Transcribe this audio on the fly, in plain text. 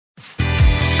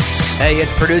Hey,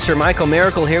 it's producer Michael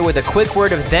Miracle here with a quick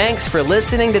word of thanks for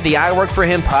listening to the I Work For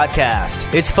Him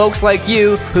podcast. It's folks like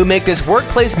you who make this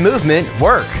workplace movement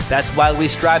work. That's why we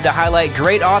strive to highlight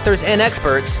great authors and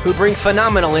experts who bring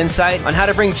phenomenal insight on how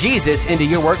to bring Jesus into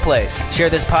your workplace. Share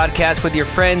this podcast with your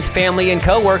friends, family, and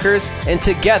coworkers, and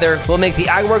together we'll make the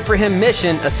I Work For Him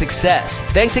mission a success.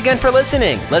 Thanks again for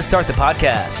listening. Let's start the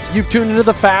podcast. You've tuned into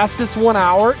the fastest 1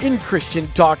 hour in Christian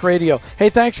talk radio. Hey,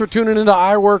 thanks for tuning into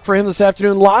I Work For Him this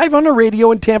afternoon, live on the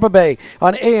radio in Tampa Bay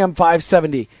on AM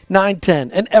 570, 910,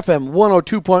 and FM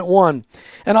 102.1,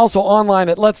 and also online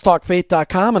at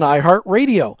letstalkfaith.com and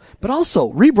iHeartRadio, but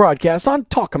also rebroadcast on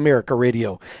Talk America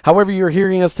Radio. However you're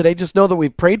hearing us today, just know that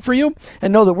we've prayed for you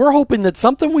and know that we're hoping that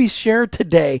something we share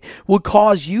today will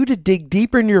cause you to dig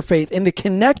deeper into your faith, into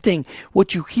connecting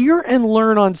what you hear and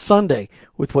learn on Sunday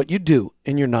with what you do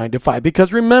in your 9 to 5.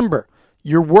 Because remember,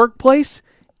 your workplace,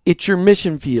 it's your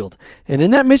mission field. And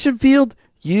in that mission field,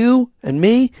 you and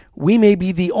me, we may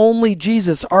be the only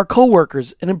Jesus our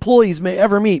coworkers and employees may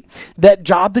ever meet. That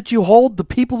job that you hold, the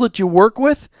people that you work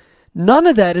with, none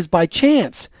of that is by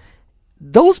chance.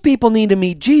 Those people need to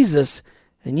meet Jesus,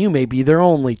 and you may be their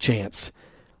only chance.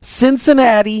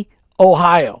 Cincinnati,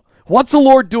 Ohio. What's the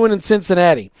Lord doing in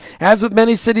Cincinnati? As with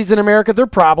many cities in America, there are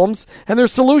problems and there are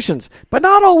solutions, but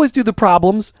not always do the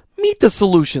problems meet the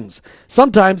solutions.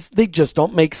 Sometimes they just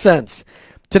don't make sense.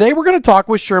 Today we're going to talk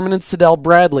with Sherman and Sidell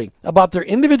Bradley about their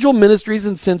individual ministries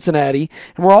in Cincinnati,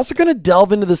 and we're also going to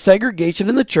delve into the segregation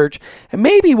in the church, and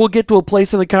maybe we'll get to a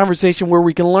place in the conversation where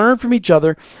we can learn from each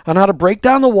other on how to break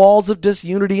down the walls of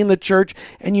disunity in the church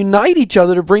and unite each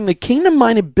other to bring the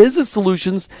kingdom-minded business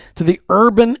solutions to the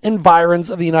urban environs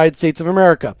of the United States of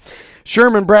America.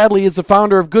 Sherman Bradley is the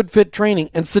founder of Good Fit Training,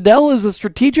 and Sidell is the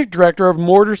strategic director of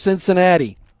Mortar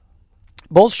Cincinnati.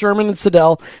 Both Sherman and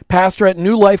Sidell pastor at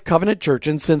New Life Covenant Church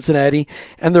in Cincinnati,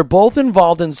 and they're both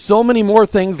involved in so many more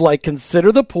things like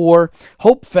Consider the Poor,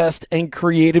 Hope Fest, and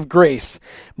Creative Grace.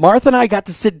 Martha and I got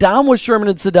to sit down with Sherman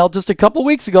and Sidell just a couple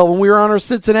weeks ago when we were on our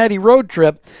Cincinnati road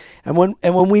trip, and when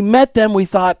we met them, we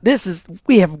thought,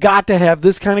 we have got to have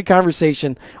this kind of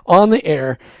conversation on the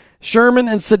air. Sherman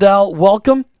and Sidell,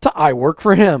 welcome to I Work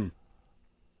For Him.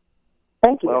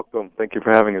 Thank you. Welcome. Thank you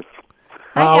for having us.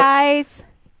 Hi, guys.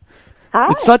 Hi.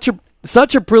 It's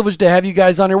such a privilege to have you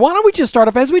guys on here. Why don't we just start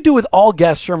off, as we do with all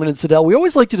guests, Sherman and Sidell, we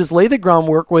always like to just lay the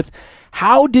groundwork with,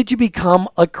 how did you become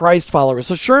a Christ follower?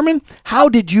 So, Sherman, how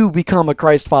did you become a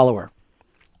Christ follower?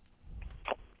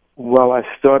 Well, I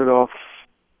started off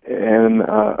in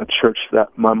a church that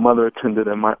my mother attended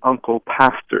and my uncle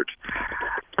pastored,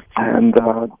 and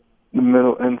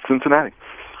in Cincinnati.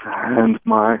 And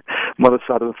my mother's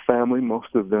side of the family,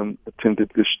 most of them attended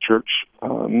this church.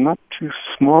 Not too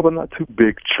small, but not too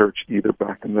big church either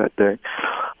back in that day.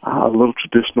 A little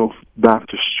traditional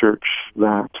Baptist church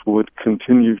that would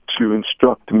continue to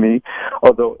instruct me,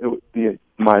 although it would be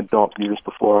my adult years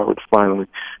before I would finally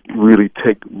really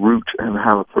take root and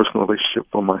have a personal relationship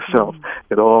for myself.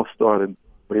 It all started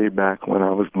way back when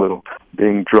I was little,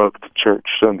 being drugged to church,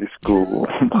 Sunday school,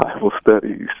 Bible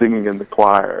study, singing in the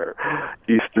choir,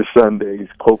 Easter Sundays,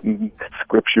 quoting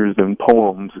scriptures and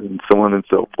poems, and so on and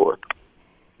so forth.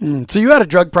 So you had a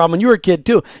drug problem when you were a kid,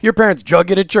 too. Your parents drug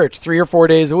you to church 3 or 4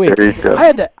 days a week. There you go. I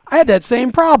had that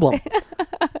same problem.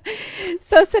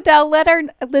 So, Sidell, let our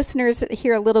listeners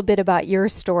hear a little bit about your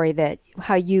story,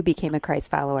 how you became a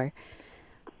Christ follower.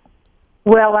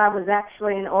 Well, I was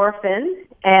actually an orphan,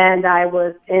 and I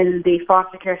was in the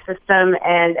foster care system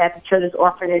and at the Children's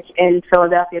Orphanage in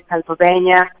Philadelphia,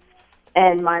 Pennsylvania.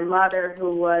 And my mother,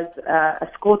 who was a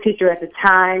school teacher at the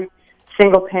time,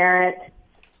 single parent,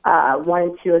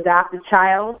 wanted to adopt a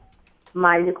child.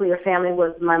 My nuclear family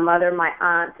was my mother, my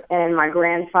aunt, and my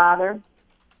grandfather.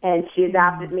 And she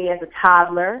adopted me as a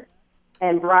toddler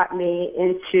and brought me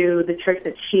into the church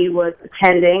that she was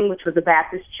attending, which was a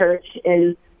Baptist church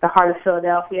in the heart of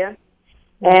Philadelphia.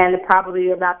 And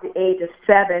probably about the age of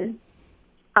 7,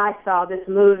 I saw this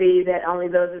movie that only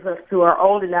those of us who are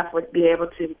old enough would be able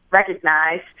to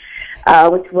recognize,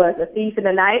 which was A Thief in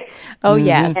the Night. Oh,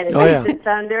 yes. And Distant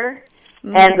Thunder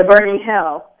and The Burning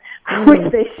Hell,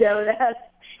 which they showed us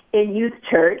in youth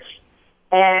church.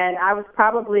 And I was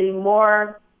probably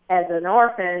more, as an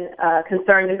orphan,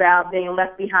 concerned about being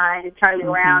left behind and turning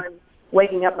around and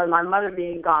waking up and my mother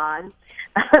being gone.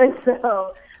 And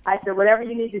so I said, whatever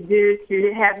you need to do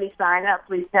to have me sign up,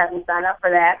 please have me sign up for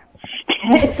that.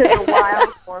 And it took a while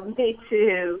for me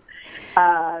to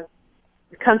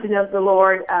come to know the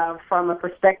Lord from a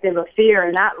perspective of fear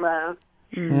and not love.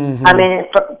 Mm-hmm. I mean,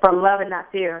 from love and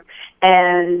not fear.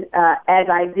 And as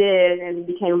I did and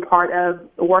became part of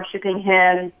worshiping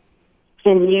Him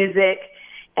in music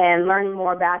and learning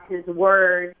more about his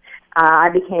word, I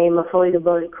became a fully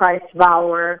devoted Christ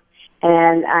follower,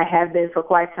 and I have been for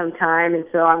quite some time. And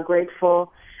so I'm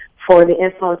grateful for the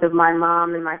influence of my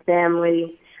mom and my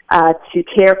family to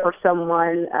care for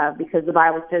someone, because the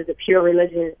Bible says that pure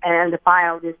religion and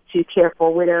undefiled is to care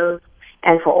for widows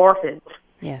and for orphans.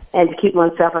 Yes. And to keep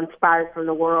oneself inspired from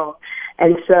the world.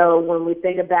 And so when we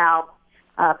think about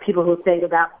people who think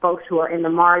about folks who are in the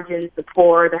margins, the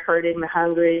poor, the hurting, the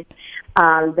hungry,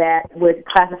 that would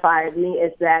classify me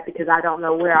as that, because I don't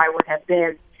know where I would have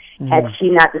been had she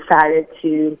not decided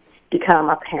to become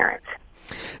a parent.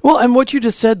 Well, and what you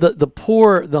just said, the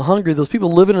poor, the hungry, those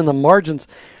people living in the margins,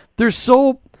 there's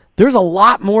a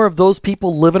lot more of those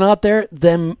people living out there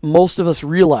than most of us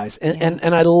realize.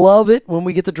 And I love it when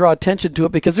we get to draw attention to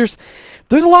it, because there's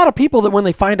a lot of people that when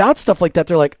they find out stuff like that,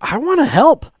 they're like, I want to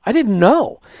help. I didn't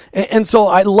know. And so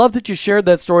I love that you shared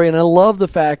that story, and I love the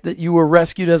fact that you were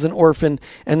rescued as an orphan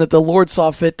and that the Lord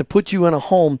saw fit to put you in a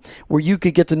home where you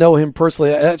could get to know him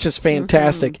personally. That's just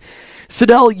fantastic.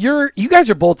 Sidel, you guys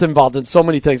are both involved in so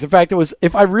many things. In fact,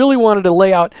 if I really wanted to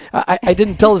lay out, I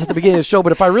didn't tell this at the beginning of the show,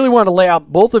 but if I really wanted to lay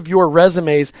out both of your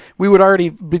resumes, we would already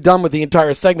be done with the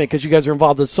entire segment, because you guys are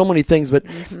involved in so many things. But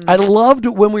I loved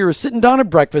when we were sitting down at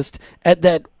breakfast at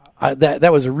that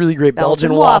was a really great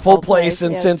Belgian waffle place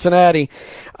in Cincinnati.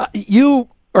 You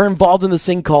are involved in this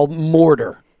thing called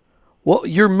Mortar. Well,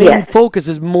 your main focus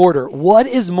is Mortar. What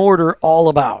is Mortar all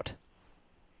about?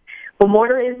 Well,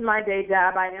 Mortar is my day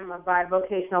job. I am a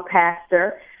bivocational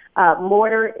pastor.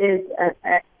 Mortar is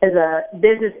a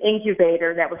business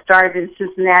incubator that was started in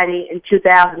Cincinnati in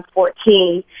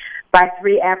 2014 by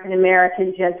 3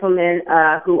 African-American gentlemen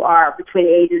who are between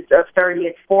the ages of 30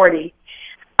 and 40.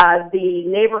 The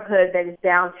neighborhood that is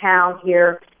downtown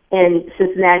here in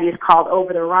Cincinnati is called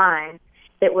Over the Rhine.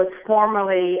 It was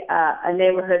formerly a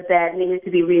neighborhood that needed to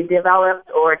be redeveloped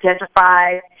or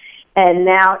gentrified, and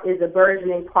now is a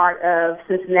burgeoning part of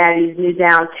Cincinnati's new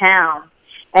downtown.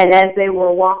 And as they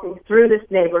were walking through this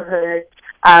neighborhood,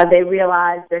 they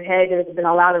realized that, hey, there's been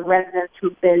a lot of residents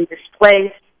who've been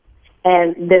displaced,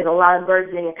 and there's a lot of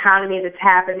burgeoning economy that's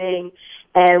happening,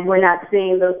 and we're not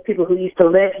seeing those people who used to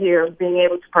live here being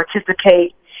able to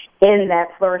participate in that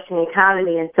flourishing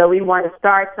economy. And so we want to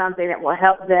start something that will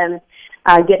help them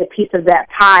get a piece of that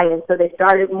pie. And so they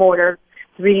started Mortar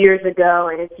 3 years ago,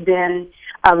 and it's been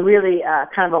really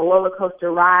kind of a roller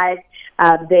coaster ride.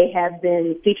 They have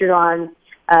been featured on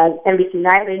NBC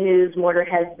Nightly News. Mortar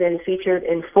has been featured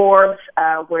in Forbes,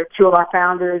 where 2 of our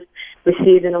founders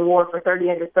received an award for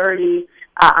 30 under 30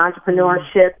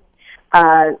 entrepreneurship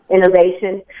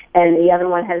innovation, and the other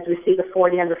one has received a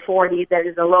 40 under 40. That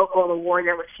is a local award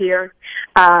that was here,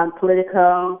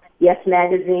 Politico, Yes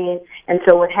Magazine. And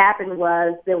so what happened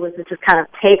was there was this kind of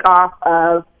takeoff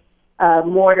of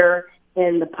Mortar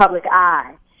in the public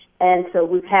eye. And so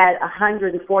we've had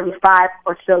 145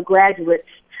 or so graduates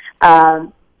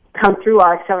come through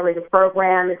our accelerated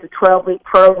program. It's a 12-week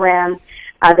program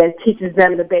that teaches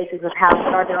them the basics of how to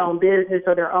start their own business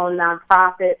or their own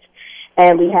nonprofit.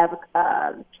 And we have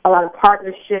a lot of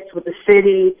partnerships with the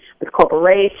city, with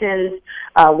corporations,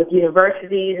 with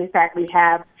universities. In fact, we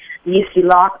have the UC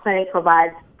Law Clinic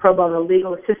provides pro bono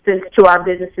legal assistance to our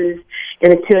businesses in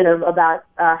the tune of about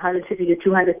 $150,000 to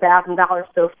 $200,000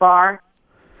 so far.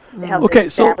 To help them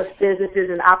establish businesses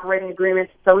and operating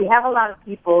agreements. So we have a lot of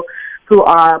people who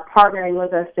are partnering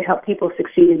with us to help people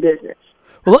succeed in business.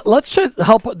 Well, let's just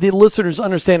help the listeners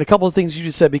understand a couple of things you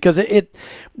just said, because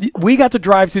we got to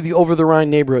drive through the Over the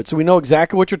Rhine neighborhood, so we know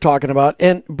exactly what you're talking about.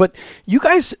 But you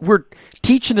guys were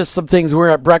teaching us some things when we were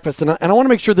at breakfast, and I want to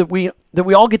make sure that we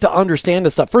all get to understand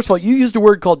this stuff. First of all, you used a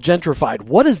word called gentrified.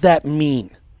 What does that mean,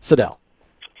 Sidel?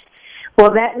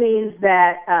 Well, that means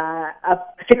that a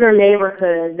particular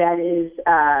neighborhood that is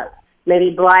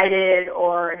maybe blighted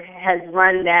or has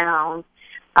run down,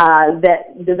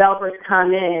 that developers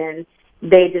come in,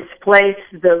 they displace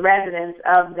the residents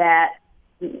of that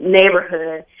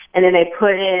neighborhood, and then they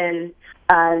put in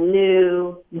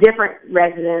new, different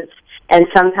residents, and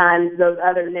sometimes those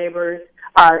other neighbors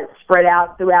are spread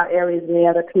out throughout areas in the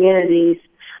other communities.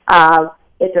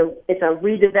 It's a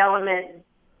redevelopment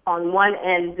on one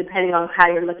end, depending on how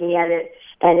you're looking at it,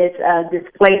 and it's a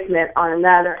displacement on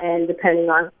another end,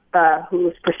 depending on who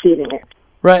is perceiving it.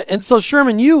 Right, and so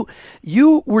Sherman, you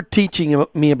were teaching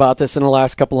me about this in the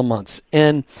last couple of months,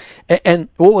 and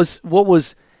what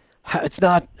was it's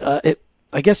not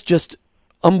I guess just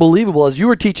unbelievable. As you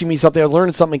were teaching me something, I was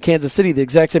learning something in Kansas City, the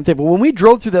exact same thing. But when we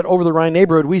drove through that Over the Rhine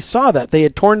neighborhood, we saw that. They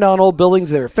had torn down old buildings.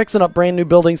 They were fixing up brand new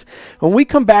buildings. When we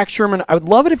come back, Sherman, I would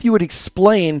love it if you would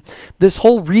explain this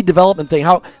whole redevelopment thing.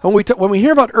 How when we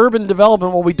hear about urban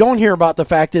development, what we don't hear about the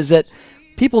fact is that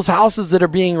people's houses that are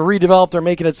being redeveloped are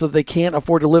making it so that they can't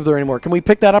afford to live there anymore. Can we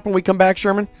pick that up when we come back,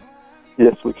 Sherman?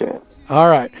 Yes, we can. All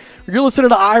right. You're listening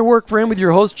to I Work for Him with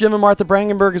your host, Jim and Martha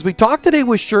Brangenberg, as we talk today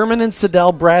with Sherman and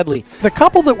Sidel Bradley, the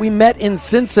couple that we met in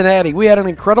Cincinnati. We had an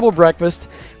incredible breakfast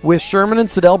with Sherman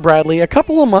and Sidel Bradley a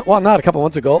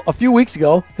few weeks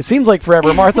ago. It seems like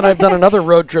forever. Martha and I have done another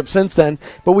road trip since then.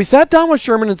 But we sat down with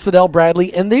Sherman and Sidel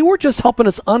Bradley, and they were just helping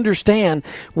us understand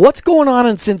what's going on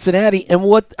in Cincinnati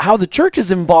and how the church is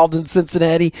involved in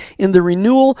Cincinnati in the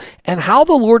renewal and how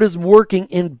the Lord is working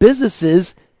in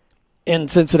businesses in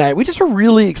Cincinnati. We just were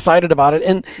really excited about it.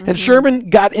 And Sherman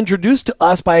got introduced to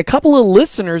us by a couple of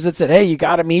listeners that said, hey, you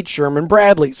got to meet Sherman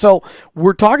Bradley. So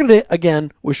we're talking today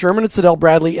again with Sherman and Sidel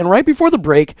Bradley. And right before the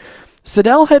break,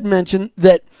 Sidel had mentioned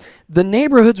that the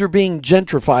neighborhoods were being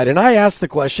gentrified. And I asked the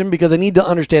question because I need to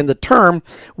understand the term,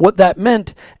 what that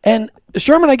meant. And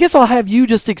Sherman, I guess I'll have you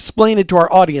just explain it to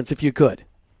our audience if you could.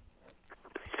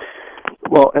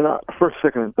 Well, in our first,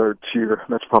 second, and third tier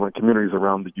metropolitan communities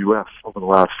around the U.S. over the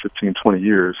last 15, 20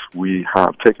 years, we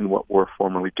have taken what were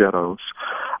formerly ghettos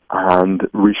and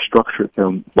restructured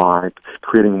them by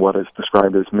creating what is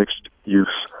described as mixed-use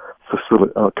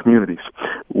communities,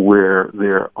 where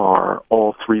there are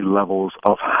all three levels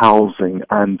of housing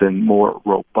and then more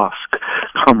robust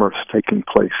commerce taking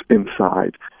place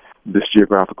inside this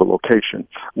geographical location.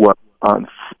 What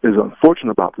is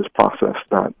unfortunate about this process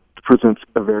that presents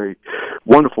a very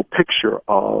wonderful picture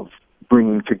of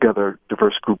bringing together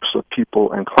diverse groups of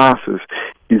people and classes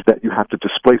is that you have to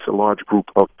displace a large group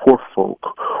of poor folk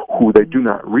who they do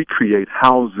not recreate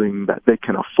housing that they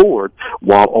can afford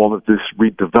while all of this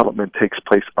redevelopment takes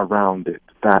place around it.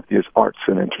 That is arts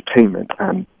and entertainment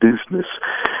and business.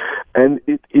 And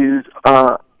it is,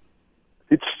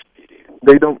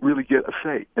 they don't really get a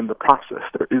say in the process.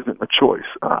 There isn't a choice.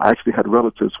 I actually had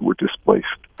relatives who were displaced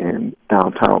in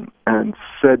downtown and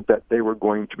said that they were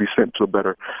going to be sent to a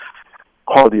better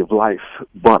quality of life.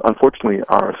 But unfortunately,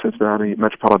 our Cincinnati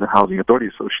Metropolitan Housing Authority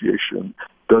Association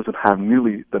doesn't have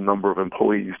nearly the number of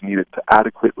employees needed to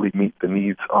adequately meet the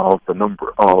needs of the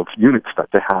number of units that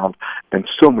they have in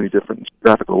so many different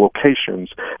geographical locations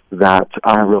that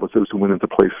I have relatives who went into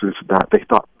places that they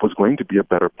thought was going to be a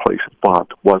better place but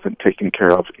wasn't taken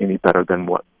care of any better than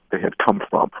what they had come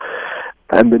from.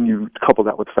 And then you couple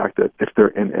that with the fact that if they're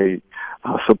in a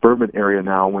suburban area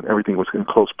now, when everything was in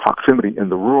close proximity in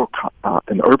the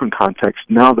in the urban context,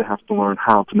 now they have to learn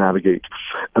how to navigate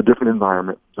a different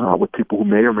environment with people who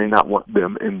may or may not want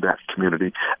them in that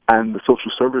community, and the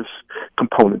social service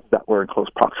components that were in close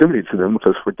proximity to them,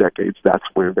 because for decades that's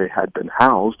where they had been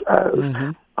housed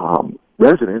as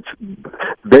residents,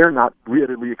 they're not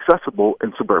readily accessible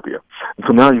in suburbia. And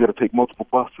so now you've got to take multiple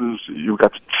buses, you've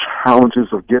got challenges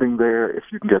of getting there, if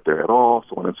you can get there at all,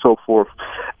 so on and so forth.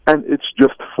 And it's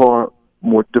just far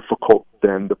more difficult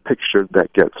than the picture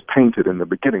that gets painted in the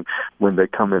beginning when they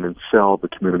come in and sell the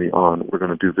community on, we're going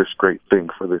to do this great thing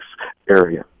for this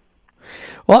area.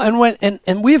 Well,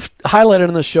 and we've highlighted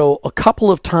on the show a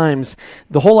couple of times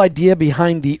the whole idea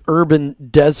behind the urban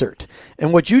desert.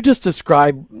 And what you just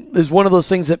described is one of those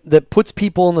things that puts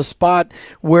people in the spot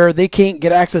where they can't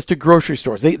get access to grocery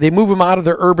stores. They move them out of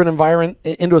their urban environment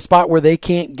into a spot where they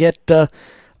can't get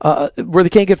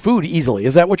food easily.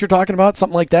 Is that what you're talking about?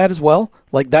 Something like that as well?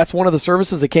 Like that's one of the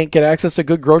services, they can't get access to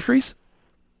good groceries?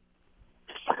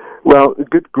 Well,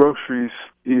 good groceries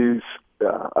is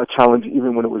a challenge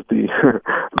even when it was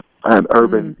an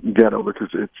urban ghetto, because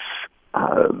it's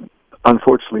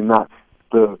unfortunately not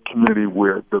the community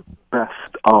where the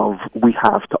best of we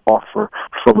have to offer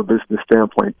from a business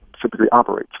standpoint typically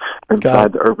operates.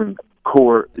 Inside the urban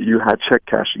core, you had check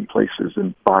cashing places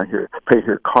and buy here, pay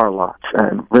here car lots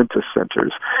and rent-a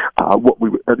centers, what we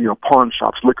would, pawn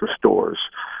shops, liquor stores,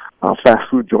 fast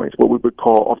food joints, what we would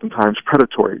call oftentimes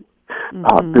predatory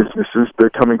businesses. They're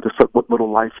coming to suck what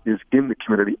little life is in the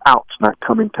community out, not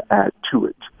coming to add to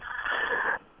it.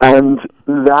 And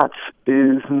that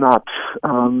is not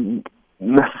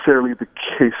necessarily the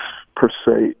case per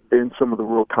se in some of the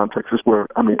rural contexts where,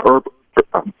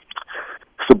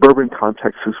 suburban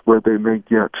contexts where they may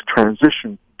get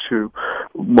transition to.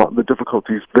 The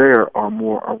difficulties there are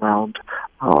more around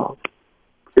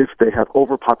if they have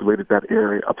overpopulated that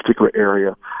area, a particular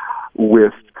area,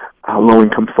 with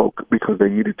low-income folk because they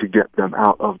needed to get them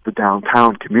out of the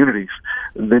downtown communities.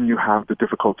 And then you have the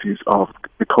difficulties of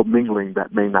the commingling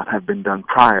that may not have been done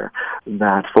prior,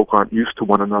 that folk aren't used to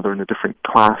one another in the different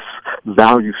class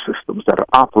value systems that are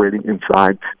operating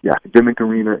inside the academic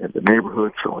arena and the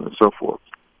neighborhood, so on and so forth.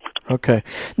 Okay.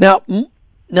 Now,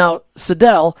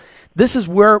 Sidel, this is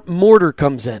where mortar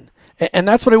comes in. And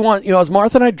that's what I want. As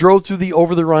Martha and I drove through the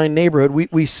Over the Rhine neighborhood,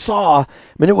 we saw,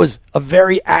 it was a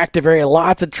very active area,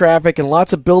 lots of traffic and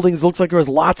lots of buildings. It looks like there was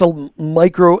lots of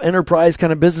micro enterprise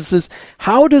kind of businesses.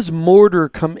 How does mortar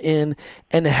come in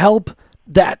and help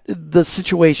the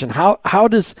situation? How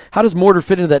does mortar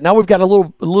fit into that? Now we've got a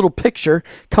little picture.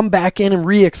 Come back in and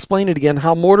re-explain it again,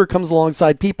 how mortar comes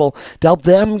alongside people to help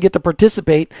them get to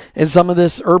participate in some of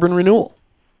this urban renewal.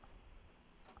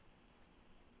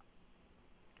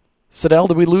 Sidel,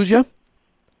 did we lose you?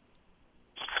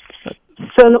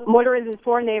 So mortar is in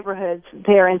 4 neighborhoods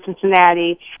there in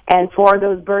Cincinnati, and 4 of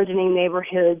those burgeoning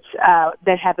neighborhoods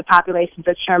that have the populations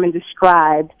that Sherman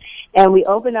described. And we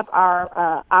open up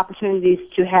our opportunities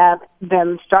to have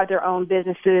them start their own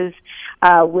businesses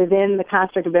within the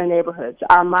construct of their neighborhoods.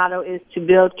 Our motto is to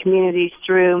build communities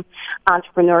through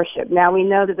entrepreneurship. Now, we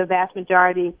know that the vast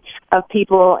majority of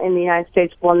people in the United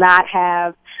States will not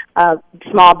have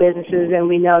small businesses, and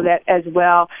we know that as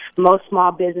well. Most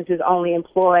small businesses only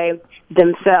employ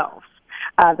themselves,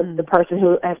 the person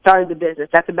who has started the business.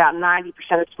 That's about 90%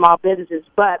 of small businesses,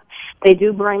 but they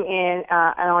do bring in,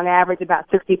 on average, about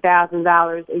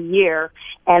 $60,000 a year,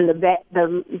 and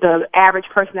the average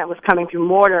person that was coming through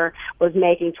mortar was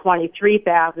making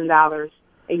 $23,000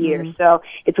 a year. Mm-hmm. So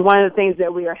it's one of the things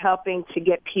that we are helping to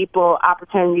get people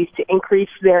opportunities to increase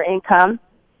their income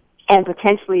and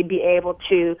potentially be able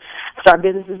to start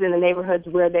businesses in the neighborhoods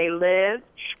where they live.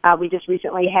 We just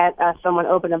recently had someone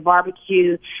open a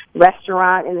barbecue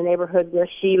restaurant in the neighborhood where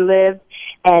she lives,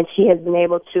 and she has been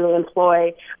able to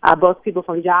employ both people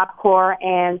from Job Corps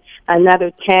and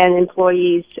another 10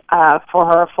 employees for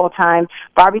her full-time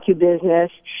barbecue business.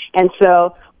 And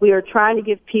so we are trying to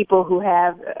give people who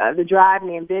have the drive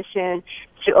and the ambition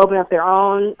to open up their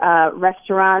own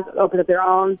restaurants, open up their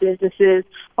own businesses,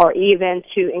 or even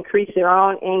to increase their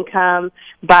own income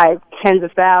by tens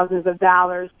of thousands of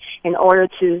dollars in order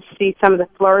to see some of the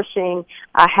flourishing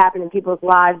happen in people's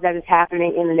lives that is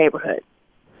happening in the neighborhood.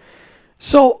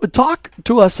 So talk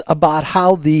to us about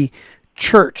how the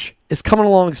church is coming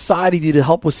alongside of you to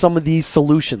help with some of these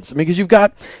solutions. Because you've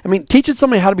got, teaching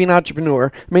somebody how to be an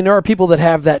entrepreneur. There are people that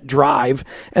have that drive,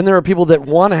 and there are people that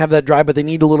want to have that drive, but they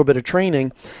need a little bit of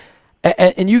training.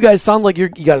 And you guys sound like you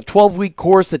got a 12-week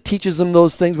course that teaches them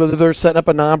those things, whether they're setting up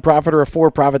a nonprofit or a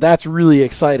for-profit. That's really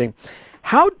exciting.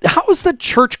 How is the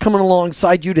church coming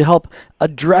alongside you to help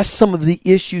address some of the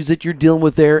issues that you're dealing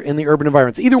with there in the urban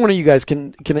environments? Either one of you guys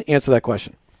can answer that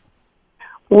question.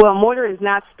 Well, mortar is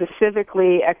not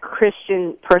specifically a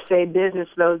Christian per se business,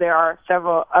 though there are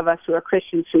several of us who are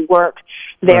Christians who work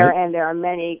there, right. And there are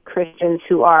many Christians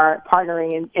who are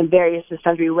partnering in various and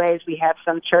sundry ways. We have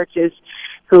some churches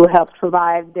who help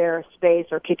provide their space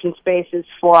or kitchen spaces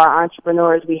for our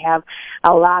entrepreneurs. We have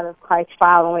a lot of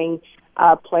Christ-following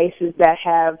places that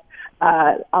have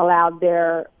allowed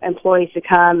their employees to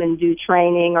come and do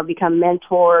training or become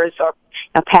mentors or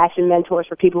passion mentors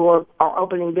for people who are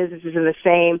opening businesses in the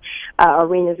same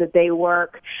arenas that they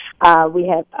work. We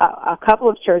have a couple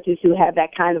of churches who have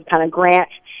that kind of grant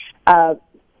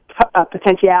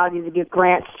potentiality to give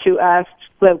grants to us,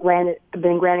 who have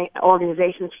been granting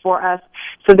organizations for us.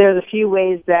 So there's a few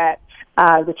ways that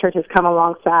the church has come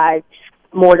alongside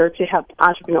mortar to help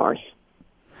entrepreneurs.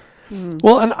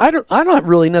 Well, and I'm not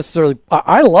really necessarily.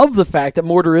 I love the fact that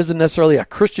mortar isn't necessarily a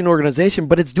Christian organization,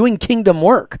 but it's doing kingdom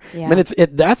work. Yeah.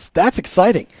 That's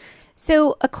exciting.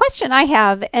 So a question I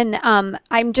have, and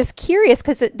I'm just curious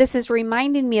because this is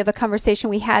reminding me of a conversation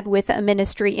we had with a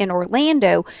ministry in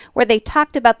Orlando where they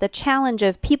talked about the challenge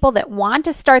of people that want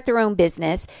to start their own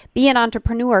business, be an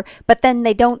entrepreneur, but then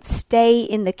they don't stay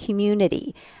in the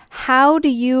community. How do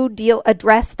you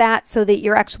address that so that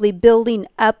you're actually building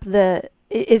up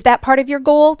is that part of your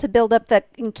goal, to build up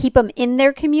and keep them in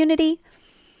their community?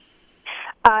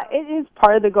 It is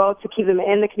part of the goal to keep them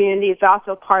in the community. It's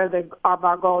also part of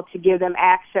our goal to give them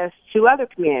access to other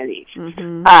communities.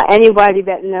 Mm-hmm. Anybody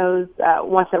that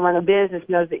wants to run a business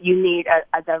knows that you need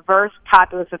a diverse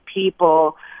populace of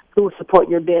people who support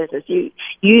your business. You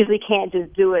usually can't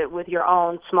just do it with your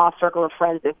own small circle of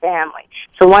friends and family.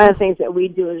 So one of the things that we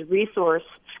do is resource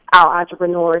our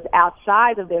entrepreneurs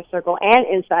outside of their circle and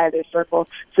inside of their circle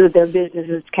so that their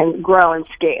businesses can grow and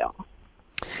scale.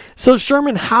 So,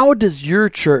 Sherman, how does your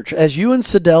church, as you and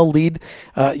Sidell lead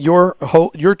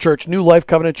your church, New Life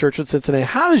Covenant Church in Cincinnati,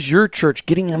 how is your church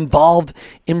getting involved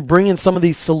in bringing some of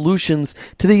these solutions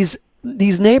to these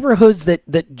neighborhoods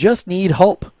that just need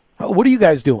hope? What are you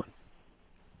guys doing?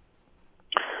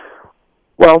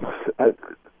 Well,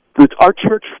 our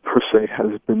church per se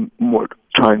has been more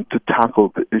trying to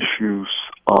tackle the issues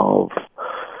of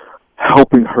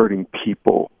helping hurting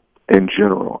people in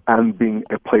general, and being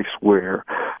a place where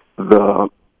the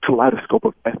kaleidoscope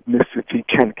of ethnicity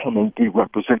can come and be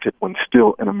represented, when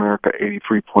still in America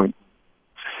 83.6,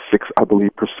 I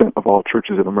believe, % of all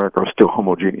churches in America are still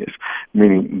homogeneous,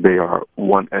 meaning they are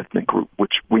one ethnic group,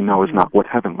 which we know is not what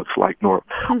heaven looks like, nor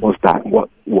was that what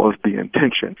was the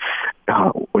intention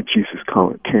when Jesus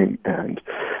came and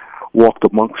walked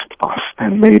amongst us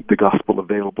and made the gospel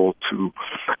available to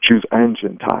Jews and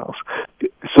Gentiles.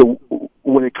 So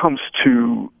when it comes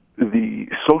to the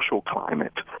social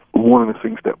climate, one of the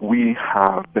things that we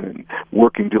have been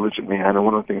working diligently on, and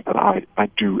one of the things that I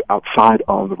do outside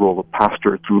of the role of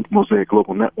pastor through Mosaic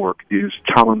Global Network, is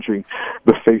challenging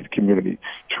the faith community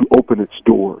to open its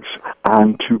doors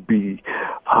and to be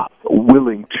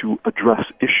willing to address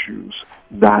issues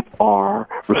that are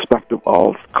respective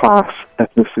of class,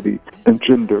 ethnicity, and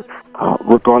gender,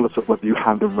 regardless of whether you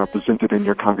have them represented in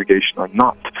your congregation or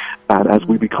not. And as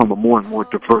we become a more and more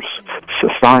diverse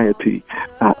society,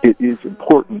 it is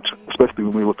important, especially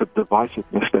when we look at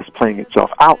divisiveness that's playing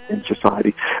itself out in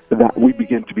society, that we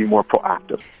begin to be more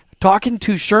proactive. Talking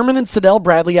to Sherman and Sidell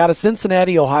Bradley out of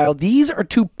Cincinnati, Ohio. These are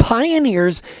two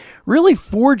pioneers really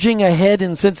forging ahead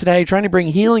in Cincinnati, trying to bring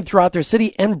healing throughout their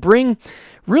city and bring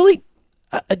really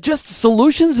just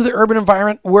solutions to the urban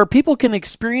environment where people can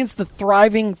experience the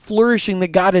thriving, flourishing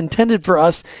that God intended for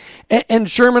us. And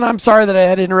Sherman, I'm sorry that I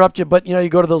had to interrupt you, but you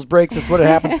go to those breaks, that's what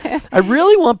happens. I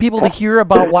really want people to hear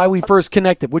about why we first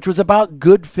connected, which was about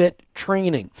good fit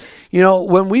training.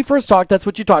 When we first talked, that's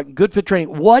what you talked, good fit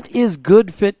training. What is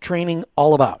good fit training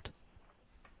all about?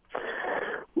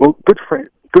 Well, good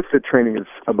fit training is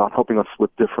about helping us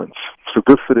with difference. So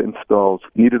good fit installs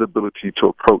needed ability to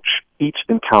approach each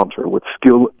encounter with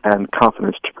skill and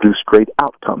confidence to produce great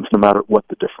outcomes, no matter what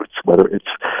the difference, whether it's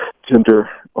gender,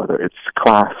 whether it's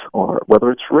class, or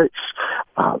whether it's race.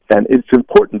 And it's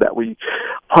important that we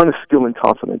harness skill and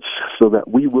confidence so that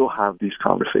we will have these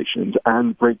conversations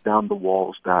and break down the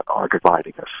walls that are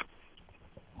dividing us.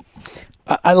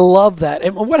 I love that.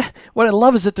 And what I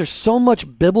love is that there's so much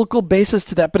biblical basis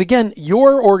to that. But again,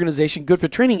 your organization, Good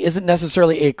Fit Training, isn't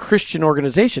necessarily a Christian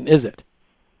organization, is it?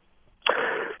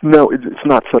 No, it's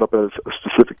not set up as a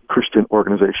specific Christian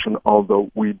organization, although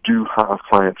we do have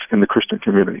clients in the Christian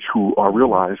community who are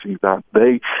realizing that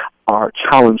they are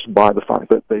challenged by the fact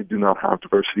that they do not have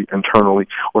diversity internally,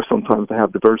 or sometimes they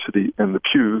have diversity in the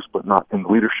pews, but not in the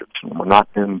leadership team, or not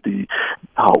in the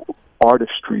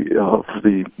artistry of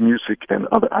the music and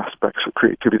other aspects of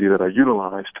creativity that are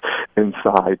utilized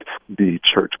inside the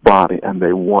church body, and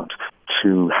they want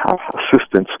to have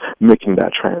assistance making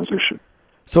that transition.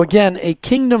 So again, a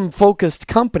kingdom-focused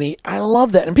company. I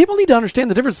love that. And people need to understand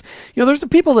the difference. There's the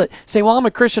people that say, well, I'm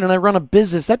a Christian and I run a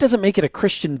business. That doesn't make it a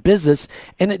Christian business.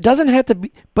 And it doesn't have to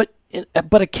be, but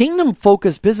a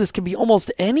kingdom-focused business can be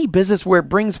almost any business where it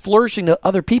brings flourishing to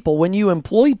other people. When you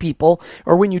employ people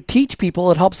or when you teach people,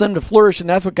 it helps them to flourish, and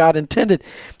that's what God intended.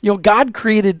 God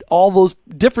created all those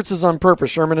differences on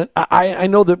purpose, Sherman. And I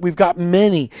know that we've got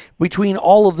many between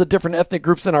all of the different ethnic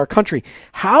groups in our country.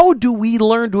 How do we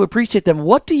learn to appreciate them?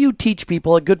 What do you teach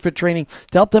people at Good Fit Training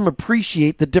to help them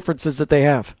appreciate the differences that they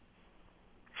have?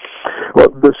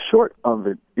 Well, the short of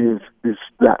it is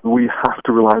that we have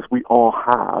to realize we all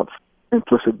have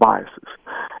implicit biases.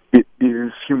 It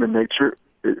is human nature.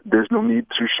 There's no need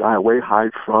to shy away,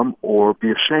 hide from, or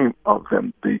be ashamed of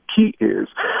them. The key is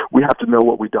we have to know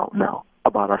what we don't know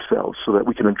about ourselves so that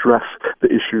we can address the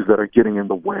issues that are getting in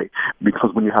the way. Because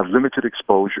when you have limited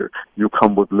exposure, you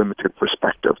come with limited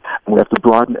perspective. And we have to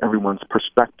broaden everyone's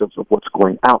perspectives of what's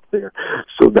going out there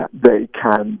so that they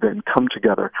can then come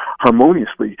together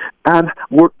harmoniously and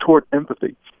work toward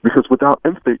empathy. Because without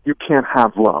empathy, you can't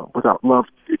have love. Without love,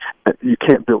 you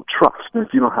can't build trust. And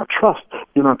if you don't have trust,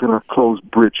 you're not going to close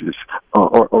bridges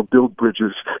or build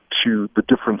bridges to the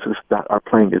differences that are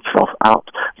playing itself out.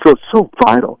 So it's so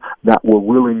vital that we're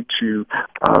willing to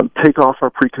take off our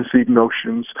preconceived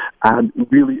notions and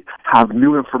really have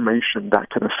new information that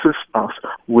can assist us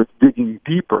with digging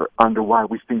deeper under why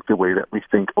we think the way that we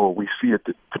think, or we see a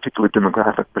particular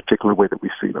demographic, particular way that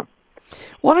we see them.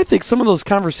 Well, I think some of those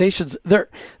conversations,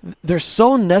 they're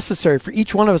so necessary for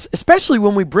each one of us, especially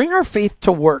when we bring our faith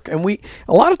to work. And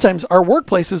a lot of times our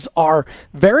workplaces are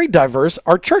very diverse.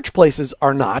 Our church places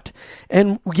are not.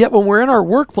 And yet when we're in our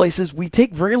workplaces, we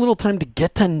take very little time to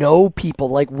get to know people,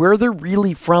 like where they're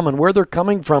really from and where they're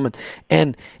coming from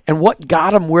and what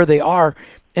got them where they are.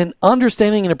 And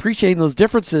understanding and appreciating those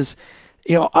differences,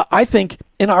 I think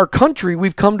in our country,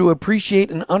 we've come to appreciate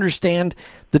and understand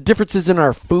the differences in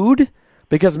our food,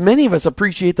 because many of us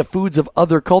appreciate the foods of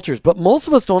other cultures, but most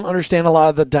of us don't understand a lot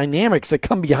of the dynamics that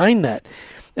come behind that.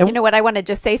 And you know what? I want to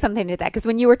just say something to that, because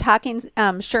when you were talking,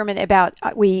 Sherman, about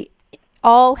we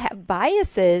all have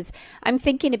biases, I'm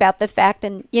thinking about the fact,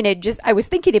 and I was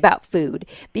thinking about food,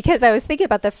 because I was thinking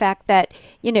about the fact that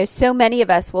so many of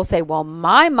us will say, well,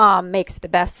 my mom makes the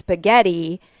best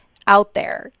spaghetti out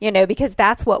there, because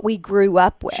that's what we grew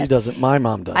up with. She doesn't. My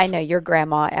mom does. I know your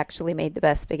grandma actually made the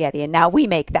best spaghetti, and now we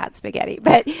make that spaghetti.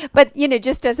 But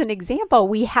just as an example,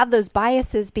 we have those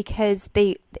biases because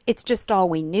it's just all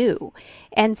we knew.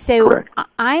 And so Correct.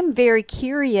 I'm very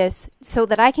curious, so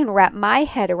that I can wrap my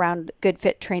head around good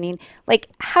fit training. Like,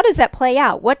 how does that play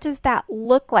out? What does that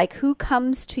look like? Who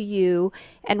comes to you,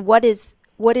 and what is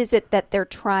it that they're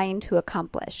trying to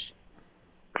accomplish?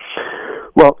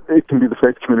 Well, it can be the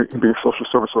faith community, it can be a social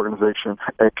service organization,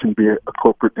 it can be a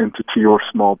corporate entity or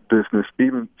small business,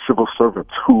 even civil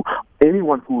servants,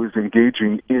 anyone who is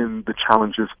engaging in the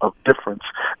challenges of difference.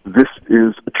 This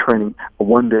is a training, a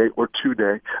 1-day or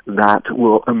 2-day, that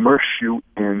will immerse you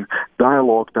in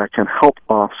dialogue that can help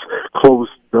us close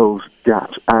those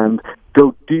gaps and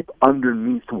go deep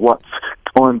underneath what's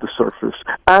on the surface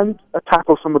and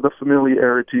tackle some of the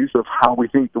familiarities of how we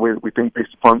think, the way that we think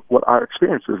based upon what our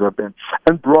experiences have been,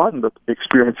 and broaden the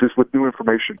experiences with new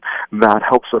information that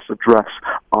helps us address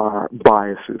our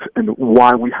biases and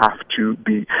why we have to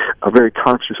be very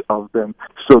conscious of them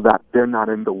so that they're not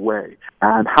in the way.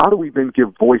 And how do we then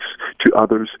give voice to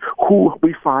others who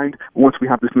we find, once we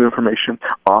have this new information,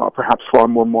 are perhaps far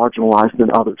more marginalized than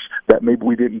others that maybe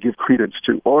we didn't give credence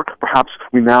to, or perhaps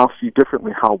we now see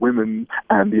differently how women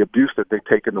and the abuse that they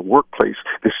take in the workplace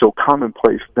is so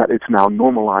commonplace that it's now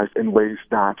normalized in ways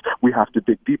that we have to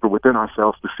dig deeper within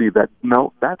ourselves to see that,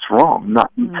 no, that's wrong.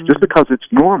 Just because it's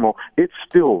normal, it's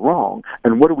still wrong.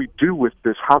 And what do we do with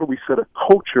this? How do we set a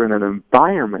culture and an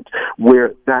environment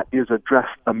where that is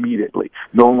addressed immediately?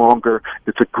 No longer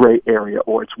it's a gray area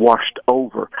or it's washed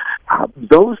over.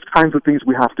 Those kinds of things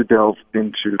we have to delve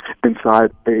into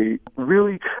inside a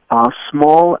really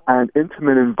small and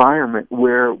intimate environment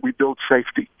where we build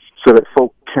safety so that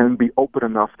folk can be open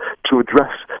enough to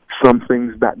address some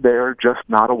things that they're just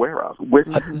not aware of.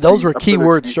 Those were key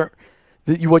words, sir.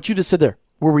 What you just said there,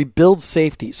 where we build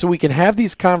safety so we can have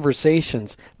these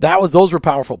conversations. Those were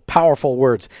powerful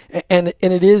words. And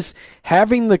it is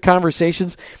having the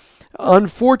conversations.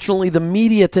 Unfortunately, the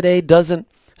media today doesn't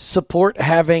support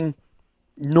having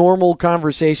normal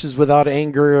conversations without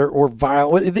anger or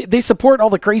violence. They support all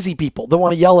the crazy people that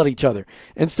want to yell at each other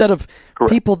instead of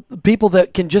people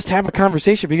that can just have a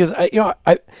conversation. Because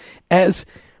as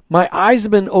my eyes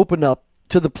have been opened up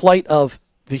to the plight of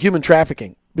the human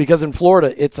trafficking, because in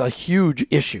Florida it's a huge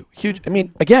issue. Huge. I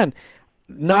mean, again,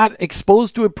 not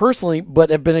exposed to it personally, but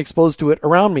have been exposed to it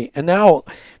around me. And now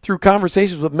through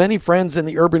conversations with many friends in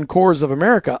the urban cores of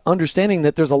America, understanding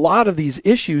that there's a lot of these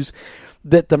issues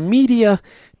that the media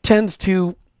tends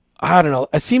to, I don't know,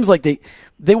 it seems like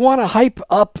they want to hype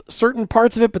up certain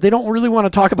parts of it, but they don't really want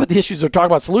to talk about the issues or talk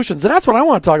about solutions. And that's what I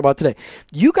want to talk about today.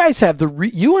 You guys have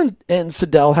you and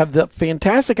Sidel have the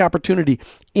fantastic opportunity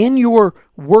in your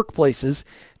workplaces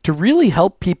to really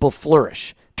help people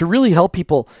flourish, to really help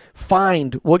people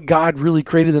find what God really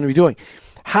created them to be doing.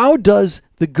 How does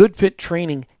the Good Fit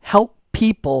training help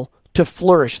people to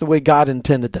flourish the way God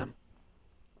intended them?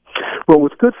 Well,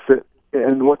 with Good Fit,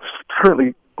 and what's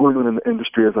currently going on in the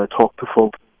industry as I talk to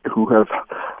folks who have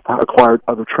acquired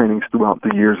other trainings throughout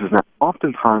the years, is that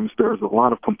oftentimes there's a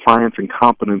lot of compliance and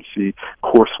competency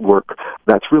coursework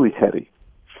that's really heady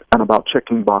and about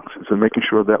checking boxes and making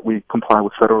sure that we comply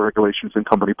with federal regulations and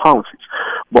company policies.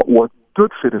 But what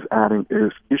Good Fit is adding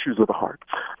is issues of the heart,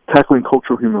 tackling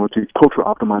cultural humility, cultural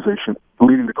optimization,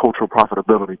 leading to cultural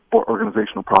profitability or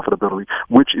organizational profitability,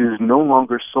 which is no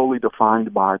longer solely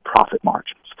defined by profit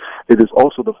margins. It is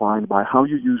also defined by how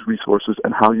you use resources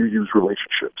and how you use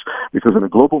relationships. Because in a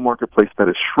global marketplace that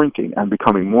is shrinking and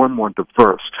becoming more and more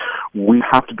diverse, we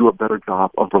have to do a better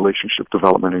job of relationship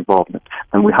development and involvement.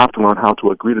 And we have to learn how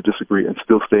to agree to disagree and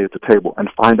still stay at the table and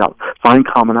find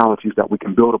commonalities that we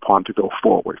can build upon to go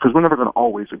forward. Because we're never going to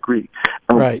always agree.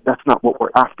 And right. That's not what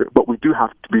we're after. But we do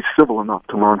have to be civil enough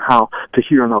to learn how to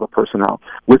hear another person out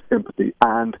with empathy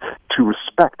and to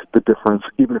respect the difference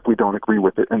even if we don't agree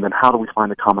with it. And then how do we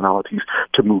find the commonalities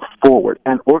to move forward?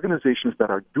 And organizations that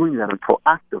are doing that and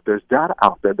proactive, there's data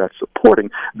out there that's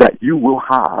supporting that you will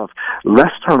have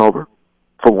less turnover,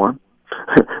 for one.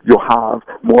 You'll have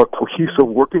more cohesive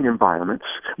working environments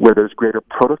where there's greater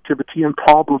productivity and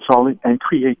problem solving and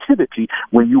creativity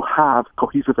when you have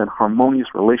cohesive and harmonious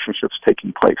relationships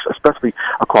taking place, especially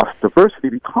across diversity,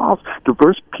 because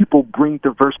diverse people bring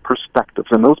diverse perspectives,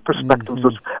 and those perspectives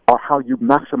are how you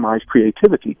maximize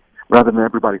creativity. Rather than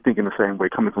everybody thinking the same way,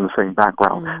 coming from the same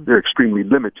background, they're extremely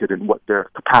limited in what their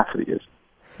capacity is.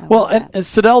 Well, and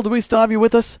Sidel, do we still have you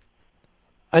with us?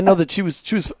 I know that she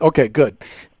was okay, good.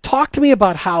 Talk to me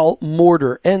about how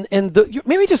Mortar and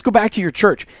maybe just go back to your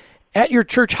church. At your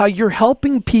church, how you're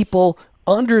helping people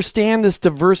understand this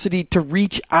diversity to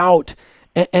reach out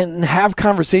and have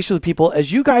conversations with people.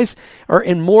 As you guys are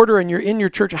in Mortar and you're in your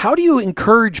church, how do you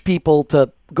encourage people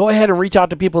to go ahead and reach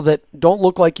out to people that don't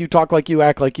look like you, talk like you,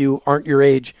 act like you, aren't your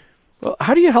age?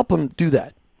 How do you help them do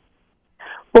that?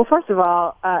 Well, first of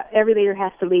all, every leader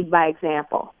has to lead by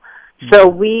example. So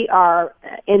we are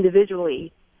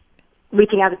individually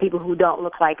reaching out to people who don't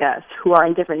look like us, who are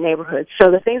in different neighborhoods.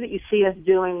 So the things that you see us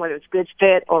doing, whether it's Good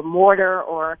Fit or Mortar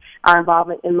or our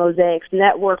involvement in Mosaic's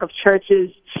network of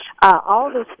churches, all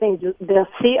of those things, they'll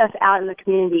see us out in the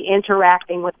community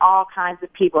interacting with all kinds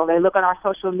of people. They look on our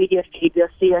social media feed, they'll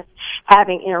see us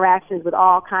having interactions with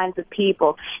all kinds of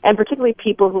people, and particularly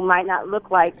people who might not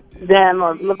look like them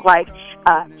or look like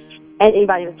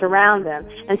anybody that's around them.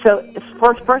 And so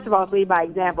first of all, it's lead by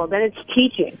example. Then it's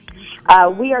teaching.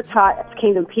 We are taught as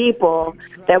kingdom people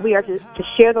that we are to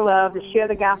share the love, to share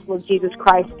the gospel of Jesus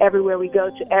Christ everywhere we go,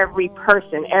 to every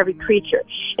person, every creature.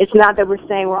 It's not that we're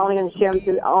saying we're only going to share them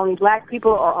to only black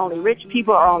people or only rich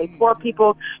people or only poor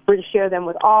people. We're to share them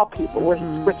with all people. We're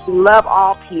to love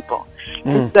all people.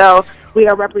 And so we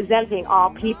are representing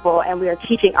all people, and we are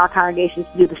teaching our congregations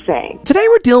to do the same. Today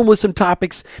we're dealing with some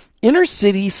topics, inner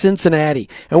city Cincinnati.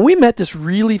 And we met this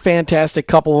really fantastic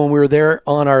couple when we were there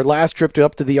on our last trip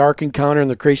up to the Ark Encounter and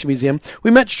the Creation Museum.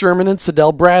 We met Sherman and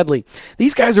Sidel Bradley.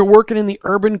 These guys are working in the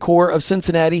urban core of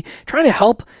Cincinnati, trying to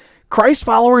help Christ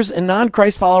followers and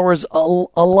non-Christ followers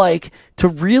alike to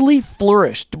really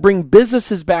flourish, to bring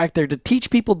businesses back there, to teach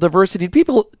people diversity,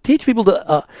 teach people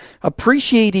to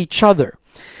appreciate each other.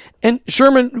 And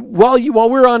Sherman, while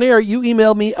we're on air, you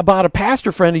emailed me about a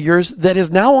pastor friend of yours that is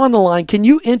now on the line. Can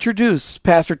you introduce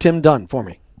Pastor Tim Dunn for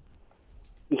me?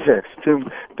 Yes,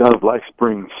 Tim Dunn of Life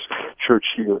Springs Church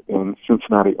here in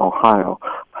Cincinnati, Ohio,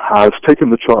 has taken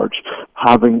the charge,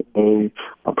 having a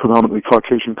predominantly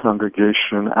Caucasian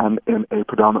congregation and in a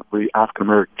predominantly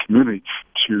African-American community,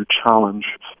 to challenge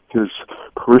his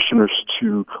parishioners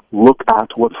to look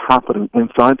at what's happening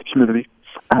inside the community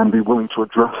and be willing to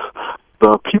address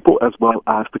the people as well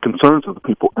as the concerns of the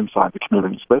people inside the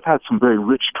communities. They've had some very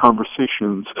rich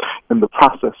conversations in the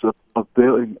process of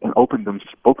building and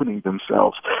opening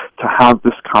themselves to have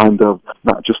this kind of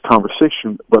not just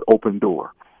conversation, but open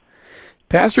door.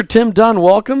 Pastor Tim Dunn,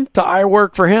 welcome to I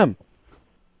Work for Him.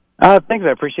 Thanks, I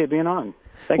appreciate being on.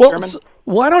 Thanks, Sherman. So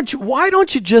why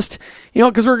don't you just,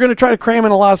 because we're going to try to cram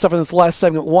in a lot of stuff in this last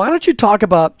segment, why don't you talk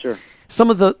about some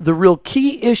of the real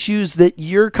key issues that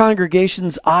your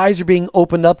congregation's eyes are being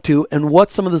opened up to, and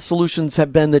what some of the solutions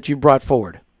have been that you've brought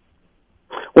forward?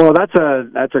 Well, that's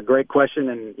a great question,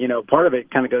 and part of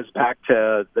it kind of goes back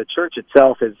to the church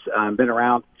itself has been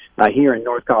around here in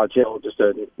North College Hill, just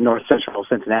a north central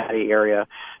Cincinnati area,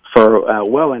 for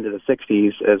well into the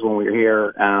 60s is when we were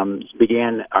here,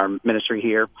 began our ministry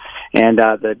here. And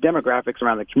the demographics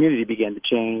around the community began to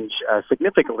change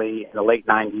significantly in the late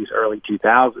 90s, early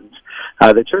 2000s.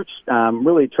 The church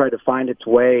really tried to find its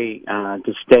way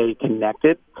to stay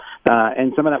connected.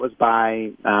 And some of that was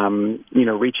by,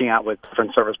 reaching out with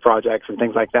different service projects and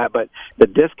things like that. But the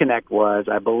disconnect was,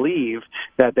 I believe,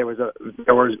 that there was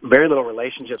very little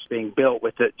relationships being built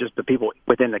with just the people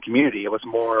within the community. It was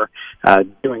more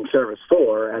doing service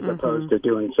for as opposed to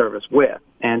doing service with.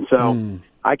 And so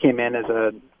I came in as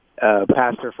a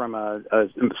pastor from a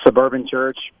suburban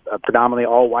church, predominantly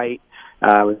all white.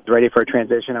 I was ready for a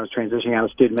transition. I was transitioning out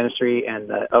of student ministry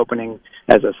and opening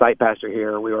as a site pastor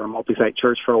here. We were a multi-site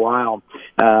church for a while,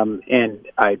 and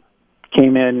I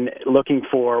came in looking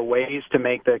for ways to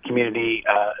make the community,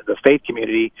 the faith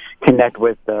community, connect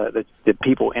with the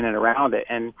people in and around it.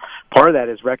 And part of that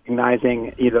is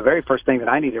recognizing, the very first thing that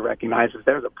I need to recognize is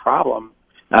there's a problem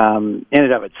in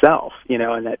and of itself,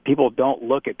 and that people don't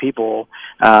look at people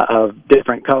of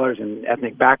different colors and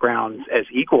ethnic backgrounds as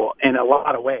equal in a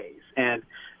lot of ways. And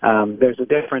there's a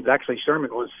difference. Actually,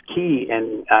 Sherman was key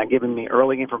in giving me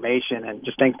early information and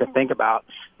just things to think about,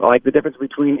 like the difference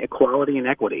between equality and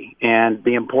equity, and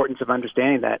the importance of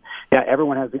understanding that,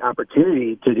 everyone has the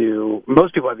opportunity to do,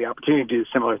 most people have the opportunity to do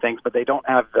similar things, but they don't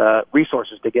have the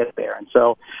resources to get there. And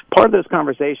so part of those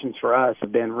conversations for us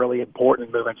have been really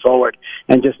important moving forward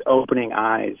and just opening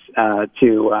eyes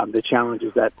to the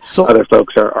challenges that other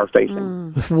folks are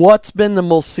facing. What's been the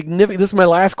most significant, this is my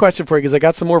last question for you because I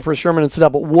got some more for Sherman and Sidel,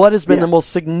 but what has been the most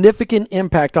significant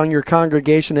impact on your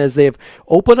congregation as they've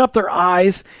opened up their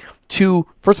eyes to,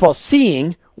 first of all,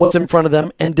 seeing what's in front of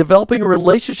them and developing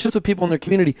relationships with people in their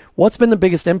community? What's been the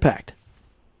biggest impact?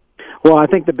 Well, I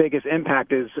think the biggest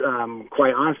impact is,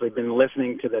 quite honestly, been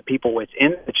listening to the people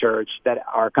within the church that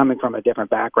are coming from a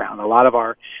different background. A lot of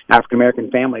our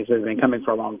African-American families that have been coming for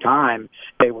a long time,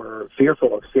 they were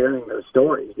fearful of sharing their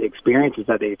stories, the experiences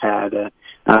that they've had,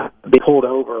 be pulled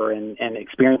over, and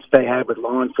experiences they had with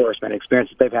law enforcement,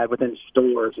 experiences they've had within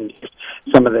stores, and just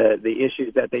some of the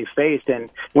issues that they faced.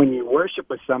 And when you worship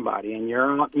with somebody and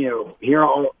you're, here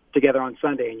all together on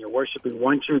Sunday and you're worshiping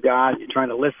one true God, you're trying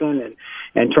to listen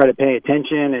and try to pay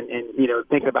attention and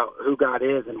think about who God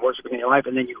is and worshiping in your life,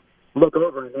 and then you look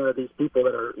over and there are these people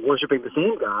that are worshiping the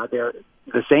same God, they're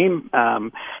the same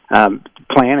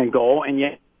plan and goal, and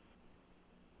yet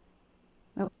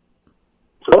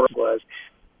was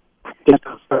just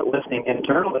to start listening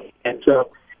internally. And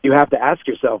so you have to ask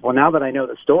yourself, well, now that I know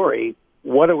the story,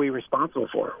 what are we responsible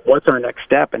for? What's our next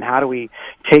step, and how do we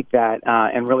take that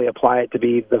and really apply it to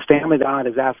be the family that God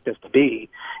has asked us to be?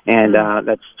 And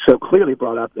that's so clearly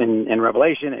brought up in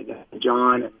Revelation and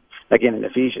John, and again in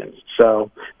Ephesians.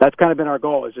 So that's kind of been our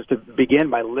goal, is just to begin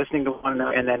by listening to one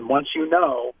another, and then once you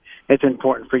know, it's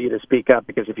important for you to speak up,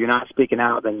 because if you're not speaking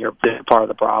out, then you're part of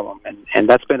the problem. And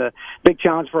that's been a big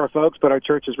challenge for our folks, but our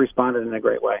church has responded in a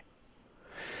great way.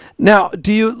 Now,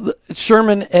 do you,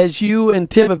 Sherman, as you and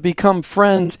Tim have become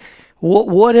friends,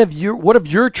 what have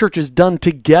your churches done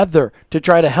together to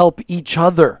try to help each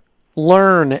other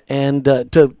learn and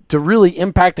to really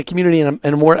impact the community in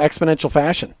a more exponential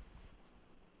fashion?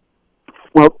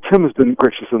 Well, Tim has been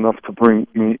gracious enough to bring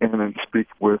me in and speak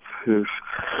with his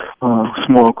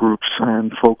small groups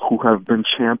and folk who have been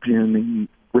championing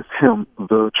with him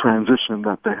the transition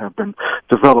that they have been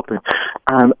developing.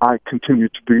 And I continue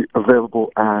to be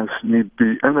available as need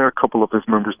be. And there are a couple of his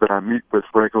members that I meet with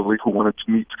regularly who wanted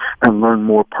to meet and learn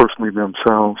more personally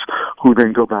themselves, who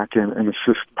then go back in and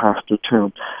assist Pastor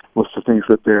Tim with the things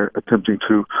that they're attempting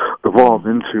to evolve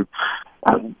into.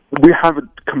 We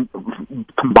haven't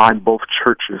combined both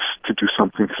churches to do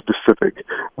something specific,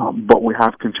 but we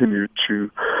have continued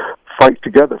to fight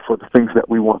together for the things that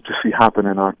we want to see happen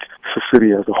in our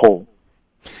city as a whole.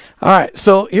 All right,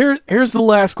 so here's the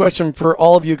last question for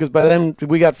all of you, because by then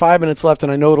we got 5 minutes left,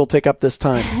 and I know it'll take up this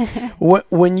time.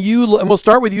 When you, and we'll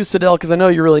start with you, Sidel, because I know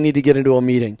you really need to get into a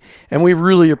meeting, and we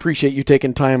really appreciate you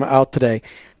taking time out today.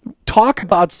 Talk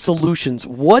about solutions.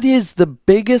 What is the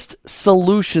biggest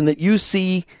solution that you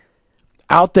see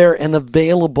out there and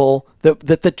available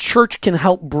that the church can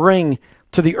help bring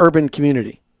to the urban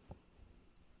community?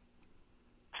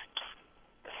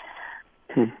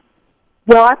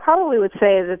 Well, I probably would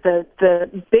say that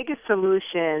the biggest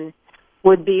solution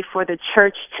would be for the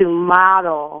church to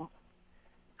model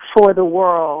for the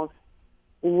world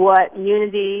what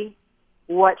unity,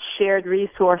 what shared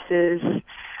resources,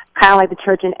 kind of like the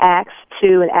church in Acts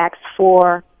 2 and Acts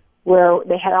 4, where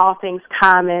they had all things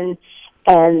common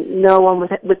and no one was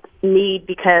with need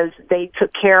because they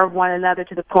took care of one another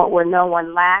to the point where no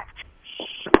one lacked.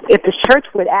 If the church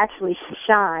would actually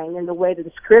shine in the way that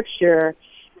the Scripture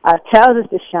tells us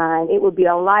to shine, it would be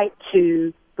a light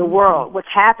to the world. What's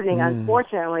happening,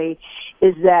 unfortunately,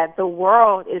 is that the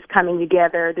world is coming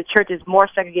together. The church is more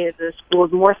segregated than the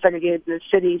schools, more segregated than the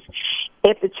cities.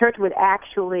 If the church would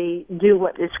actually do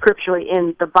what is scripturally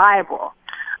in the Bible,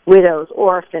 widows,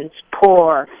 orphans,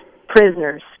 poor,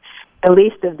 prisoners, the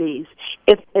least of these,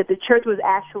 if the church was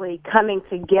actually coming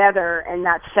together and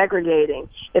not segregating,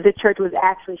 if the church was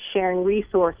actually sharing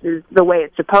resources the way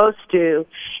it's supposed to,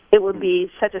 it would be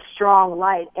such a strong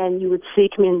light, and you would see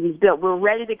communities built. We're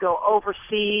ready to go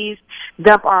overseas,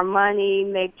 dump our money,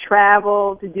 make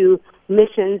travel, to do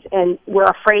missions and we're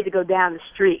afraid to go down the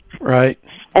street. Right.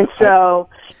 And so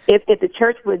if the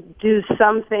church would do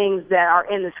some things that are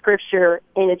in the Scripture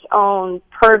in its own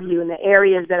purview in the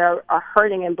areas that are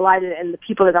hurting and blighted and the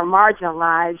people that are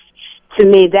marginalized, to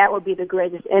me, that would be the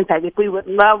greatest impact. If we would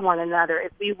love one another,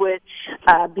 if we would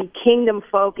be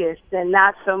kingdom-focused and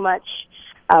not so much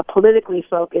politically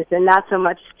focused and not so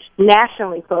much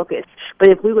nationally focused, but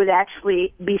if we would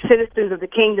actually be citizens of the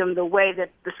kingdom the way that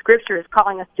the Scripture is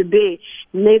calling us to be,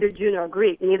 neither Jew nor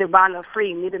Greek, neither bond nor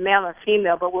free, neither male nor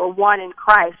female, but we're one in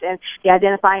Christ. And the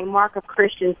identifying mark of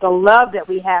Christians, the love that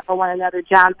we have for one another,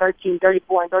 John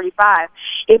 13:34 and 35.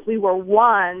 If we were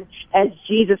one, as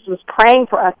Jesus was praying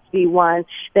for us to be one,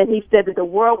 then he said that the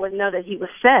world would know that he was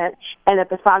sent and that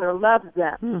the Father loves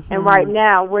them. Mm-hmm. And right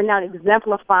now, we're not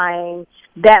exemplifying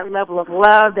that level of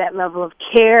love, that level of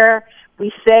care.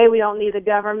 We say we don't need the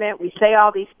government. We say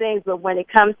all these things, but when it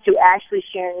comes to actually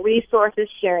sharing resources,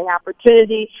 sharing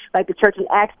opportunity, like the church in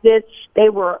Acts did, they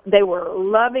were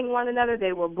loving one another.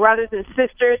 They were brothers and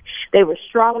sisters. They were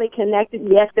strongly connected.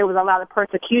 Yes, there was a lot of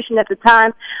persecution at the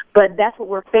time, but that's what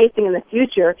we're facing in the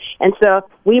future. And so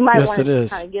we might want to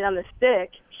kind of get on the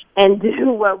stick and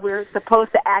do what we're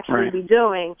supposed to actually be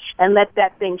doing and let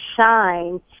that thing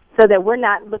shine, so that we're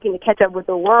not looking to catch up with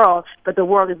the world, but the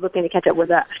world is looking to catch up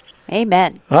with us.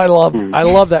 Amen. I love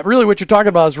that. Really, what you're talking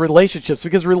about is relationships,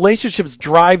 because relationships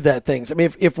drive that things. I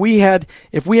mean, if we had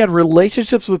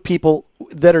relationships with people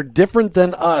that are different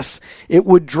than us, it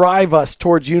would drive us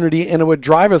towards unity and it would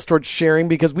drive us towards sharing,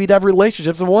 because we'd have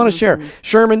relationships and want to share.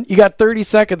 Sherman, you got 30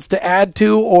 seconds to add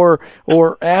to or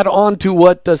add on to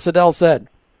what Sadell said.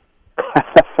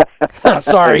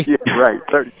 Sorry. Yeah, right.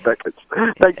 30 seconds.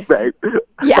 Thanks, babe.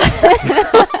 Yeah.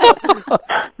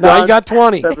 Now you got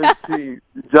 20.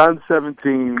 John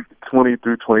 17:20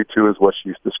 through 22 is what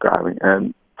she's describing.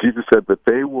 And Jesus said that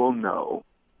they will know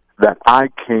that I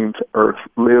came to earth,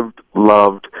 lived,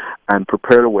 loved, and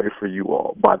prepared a way for you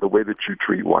all by the way that you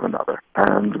treat one another.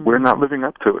 And we're not living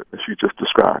up to it, as you just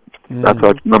described. That's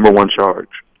our number one charge.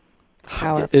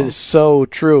 Powerful. It is so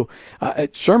true.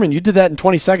 Sherman, you did that in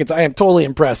 20 seconds. I am totally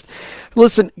impressed.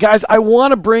 Listen, guys, I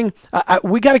want to bring,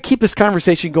 we got to keep this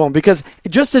conversation going, because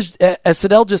just as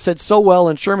Sadell just said so well,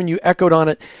 and Sherman, you echoed on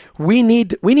it, we need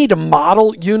to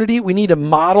model unity. We need to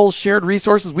model shared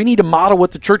resources. We need to model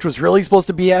what the church was really supposed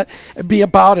to be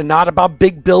about, and not about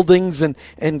big buildings and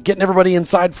getting everybody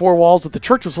inside four walls, that the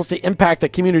church was supposed to impact the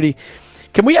community.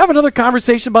 Can we have another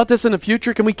conversation about this in the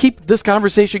future? Can we keep this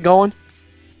conversation going?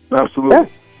 Absolutely.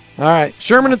 All right.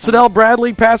 Sherman and Sadell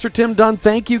Bradley, Pastor Tim Dunn,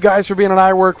 thank you guys for being on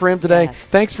I Work for Him today. Yes.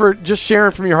 Thanks for just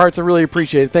sharing from your hearts. I really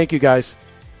appreciate it. Thank you, guys.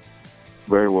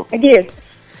 Very well. Thank you.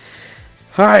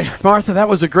 All right, Martha, that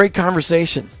was a great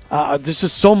conversation. There's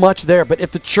just so much there. But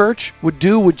if the church would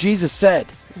do what Jesus said,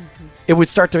 it would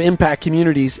start to impact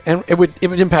communities, and it would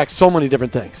impact so many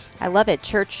different things. I love it.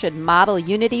 Church should model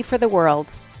unity for the world.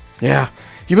 Yeah.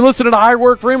 You've been listening to I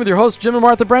Work for Him with your hosts, Jim and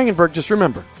Martha Brangenberg. Just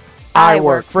remember, I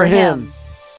work for Him.